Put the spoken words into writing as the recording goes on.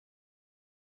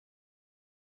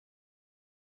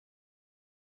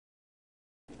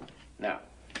Now,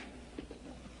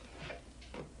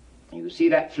 you see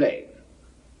that flame?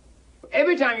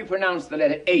 Every time you pronounce the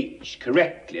letter H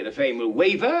correctly, the flame will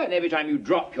waver, and every time you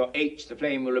drop your H, the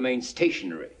flame will remain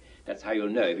stationary. That's how you'll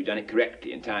know if you've done it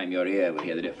correctly. In time, your ear will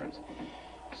hear the difference.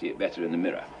 See it better in the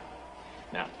mirror.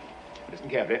 Now, listen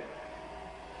carefully.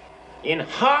 In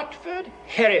Hertford,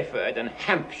 Hereford, and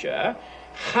Hampshire,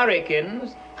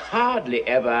 hurricanes hardly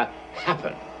ever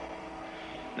happen.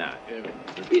 Now,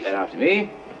 repeat that after me.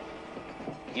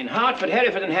 In Hertford,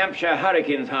 Hereford, and Hampshire,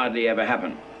 hurricanes hardly ever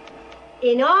happen.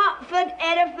 In Hertford,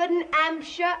 Hereford, and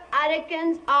Hampshire,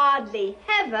 hurricanes hardly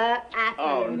ever happen.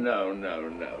 Oh, no, no,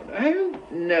 no. Have you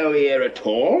no ear at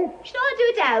all? Should I do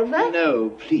it over? No,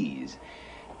 please.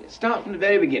 Start from the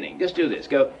very beginning. Just do this.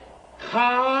 Go,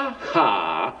 ha,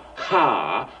 ha,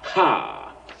 ha,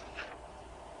 ha.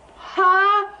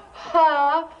 Ha,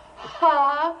 ha,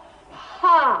 ha,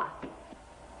 ha.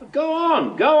 Go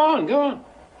on, go on, go on.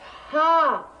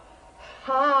 Ha,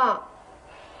 ha,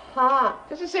 ha.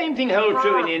 Does the same thing hold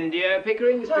true in India,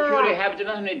 Pickering? This peculiar habit of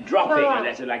not only dropping a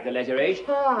letter like the letter H,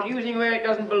 but using where it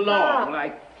doesn't belong,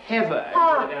 like hever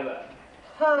instead of ever.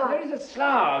 Whereas the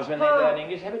Slavs, when they learn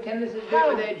English, have a tendency to do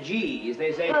it with their G's.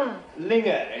 They say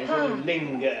linger instead of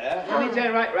linger, and they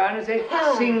turn right round and say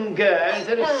singer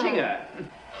instead of singer.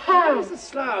 Whereas the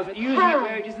Slavs, when using it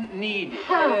where it isn't needed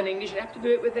to learn English, have to do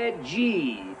it with their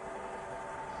G.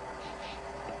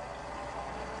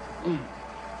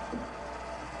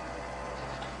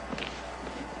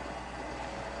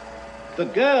 The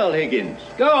girl, Higgins.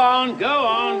 Go on, go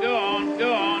on, go on,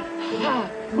 go on.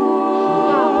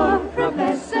 Poor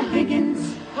Professor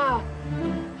Higgins.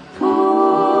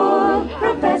 Poor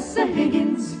Professor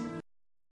Higgins.